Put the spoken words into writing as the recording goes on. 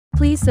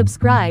Please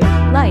subscribe,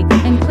 like,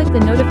 and click the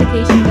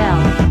notification bell.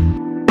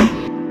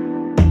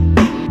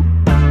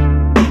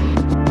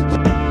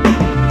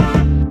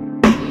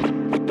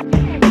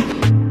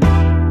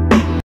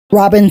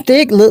 Robin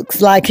Thicke looks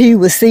like he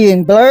was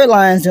seeing blurred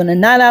lines on a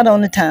night out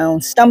on the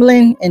town,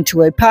 stumbling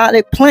into a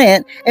potted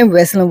plant and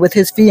wrestling with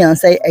his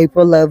fiancée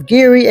April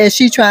Lovegeary as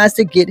she tries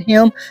to get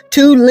him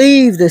to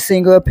leave. The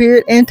singer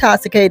appeared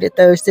intoxicated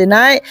Thursday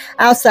night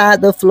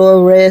outside the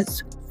Floor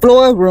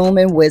room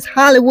in West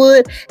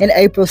Hollywood, and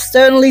April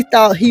certainly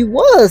thought he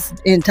was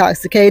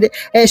intoxicated.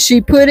 As she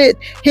put it,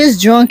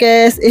 his drunk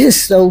ass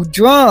is so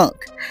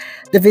drunk.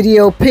 The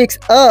video picks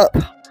up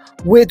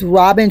with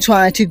Robin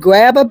trying to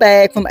grab a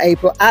bag from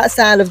April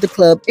outside of the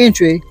club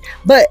entry,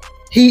 but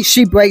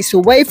she breaks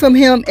away from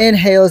him and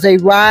hails a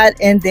ride,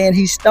 and then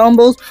he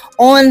stumbles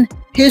on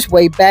his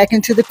way back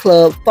into the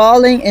club,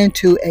 falling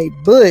into a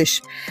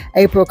bush.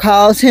 April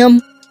calls him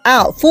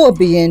out for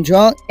being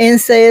drunk and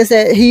says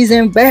that he's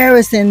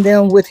embarrassing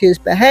them with his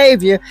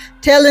behavior,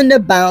 telling the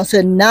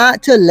bouncer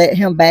not to let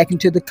him back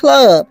into the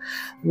club.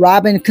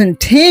 Robin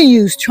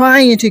continues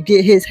trying to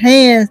get his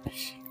hands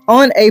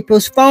on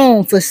April's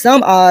phone for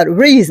some odd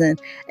reason,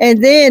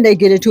 and then they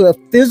get into a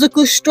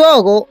physical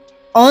struggle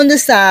on the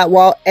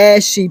sidewalk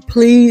as she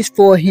pleads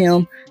for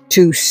him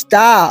to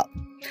stop.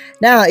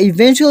 Now,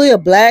 eventually a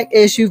black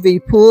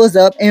SUV pulls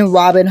up and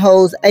Robin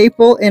holds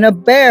April in a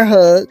bear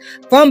hug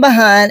from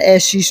behind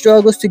as she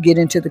struggles to get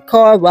into the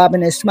car.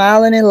 Robin is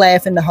smiling and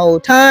laughing the whole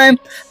time,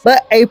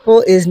 but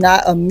April is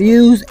not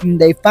amused, and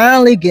they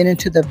finally get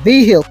into the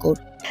vehicle.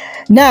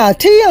 Now,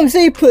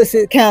 TMZ puts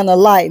it kind of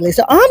lightly,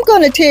 so I'm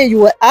going to tell you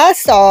what I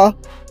saw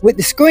with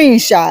the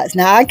screenshots.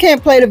 Now, I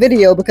can't play the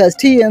video because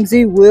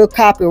TMZ will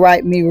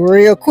copyright me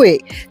real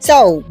quick.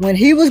 So, when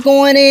he was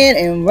going in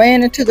and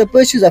ran into the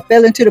bushes or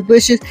fell into the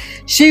bushes,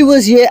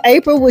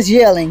 April was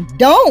yelling,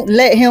 "Don't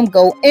let him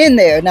go in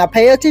there." Now,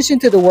 pay attention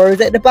to the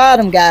words at the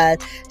bottom, guys.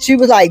 She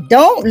was like,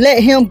 "Don't let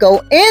him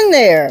go in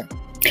there."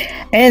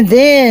 And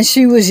then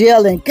she was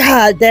yelling,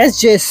 "God, that's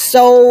just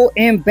so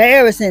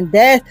embarrassing.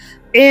 That's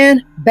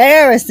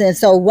embarrassing."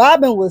 So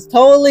Robin was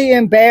totally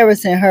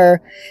embarrassing her,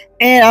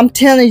 and I'm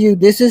telling you,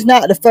 this is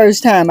not the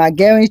first time. I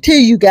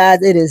guarantee you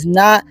guys, it is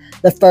not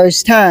the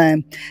first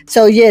time.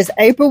 So yes,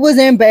 April was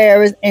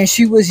embarrassed and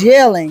she was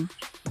yelling,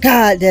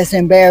 "God, that's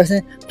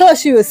embarrassing." Plus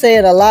she was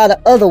saying a lot of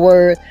other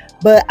words,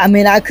 but I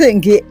mean, I couldn't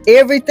get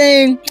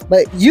everything,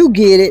 but you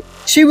get it.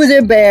 She was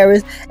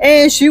embarrassed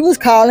and she was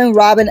calling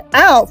Robin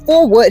out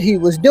for what he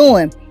was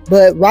doing.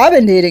 But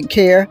Robin didn't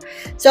care.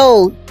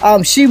 So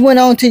she went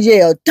on to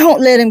yell,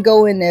 "Don't let him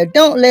go in there.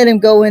 Don't let him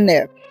go in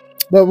there."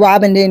 But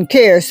Robin didn't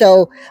care.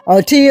 So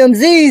on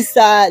TMZ's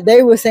side,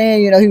 they were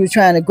saying, he was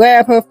trying to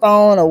grab her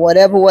phone or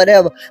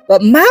whatever.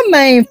 But my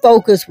main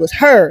focus was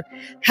her,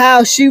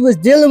 how she was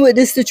dealing with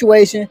this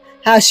situation,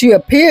 how she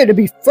appeared to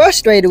be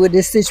frustrated with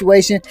this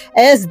situation,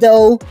 as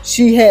though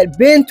she had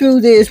been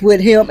through this with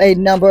him a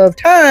number of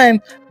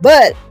times,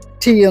 but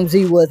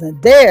TMZ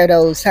wasn't there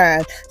those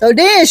times. So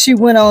then she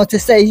went on to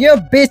say, "Your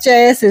bitch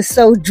ass is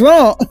so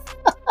drunk."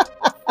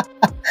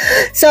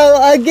 So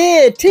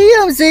again,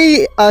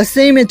 TMZ are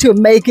seeming to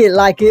make it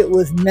like it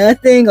was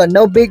nothing or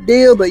no big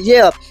deal. But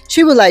yeah,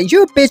 she was like,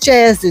 "Your bitch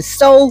ass is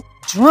so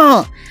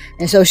drunk."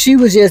 And so she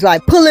was just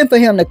like pulling for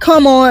him to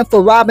come on,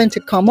 for Robin to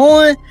come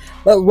on.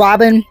 But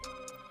Robin,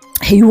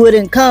 he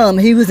wouldn't come.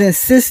 He was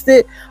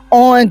insisted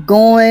on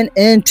going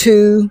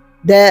into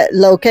that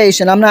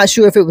location. I'm not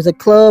sure if it was a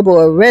club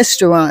or a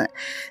restaurant.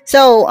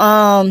 So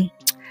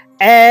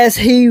as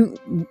he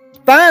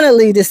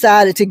finally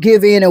decided to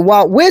give in and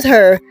walk with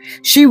her,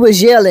 she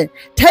was yelling,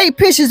 "Take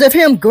pictures of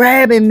him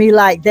grabbing me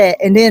like that."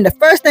 And then the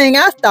first thing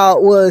I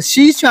thought was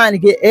she's trying to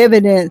get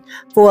evidence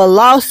for a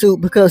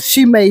lawsuit because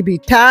she may be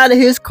tired of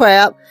his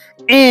crap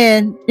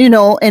and in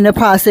the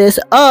process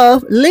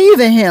of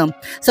leaving him.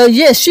 So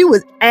yes, she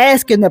was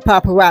asking the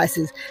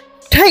paparazzis,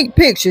 take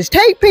pictures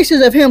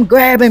of him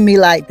grabbing me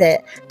like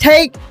that.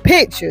 Take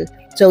pictures.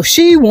 So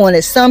she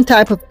wanted some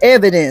type of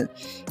evidence.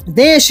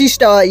 Then she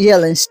started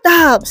yelling,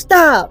 "Stop,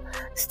 stop,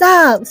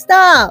 stop,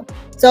 stop."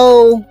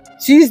 So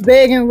she's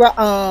begging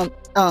Robin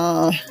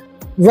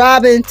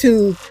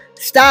to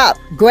stop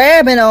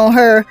grabbing on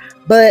her,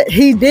 but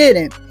he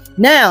didn't.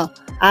 Now,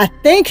 I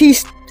think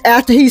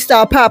after he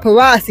saw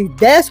paparazzi,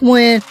 that's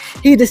when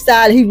he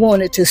decided he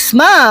wanted to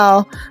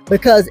smile,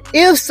 because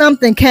if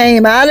something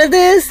came out of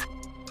this,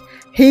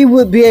 he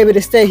would be able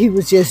to say he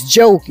was just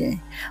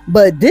joking.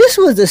 But this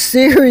was a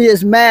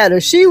serious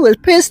matter. She was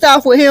pissed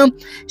off with him.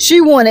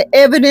 She wanted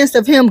evidence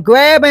of him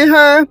grabbing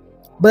her.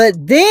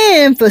 But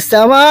then, for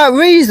some odd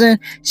reason,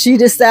 she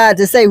decided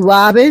to say,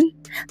 "Robin,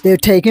 they're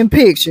taking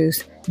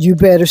pictures. You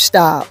better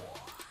stop."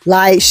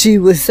 Like she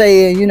was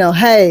saying,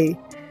 hey,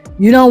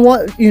 you don't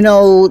want,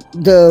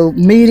 the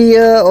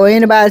media or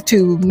anybody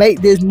to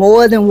make this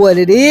more than what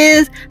it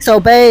is. So,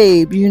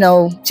 babe,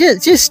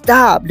 just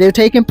stop. They're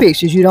taking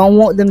pictures. You don't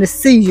want them to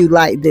see you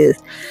like this.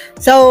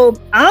 So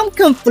I'm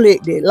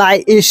conflicted.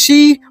 Like, was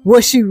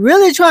she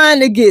really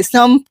trying to get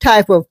some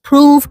type of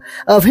proof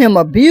of him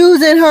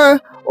abusing her,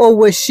 or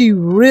was she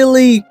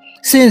really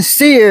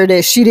sincere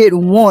that she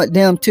didn't want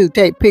them to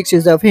take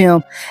pictures of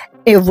him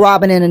and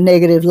Robin in a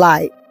negative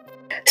light.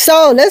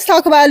 So let's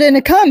talk about it in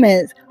the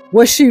comments.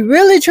 Was she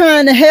really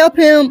trying to help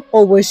him,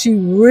 or was she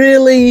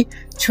really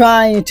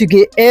trying to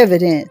get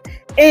evidence?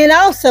 And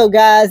also,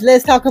 guys,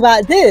 let's talk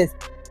about this.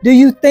 Do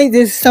you think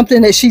this is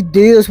something that she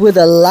deals with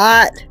a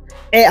lot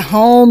at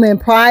home in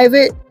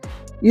private,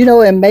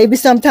 and maybe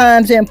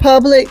sometimes in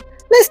public?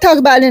 Let's talk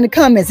about it in the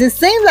comments. It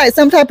seems like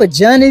some type of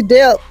Johnny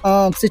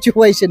Depp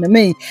situation to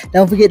me.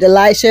 Don't forget to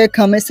like, share,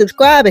 comment,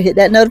 subscribe, and hit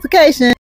that notification.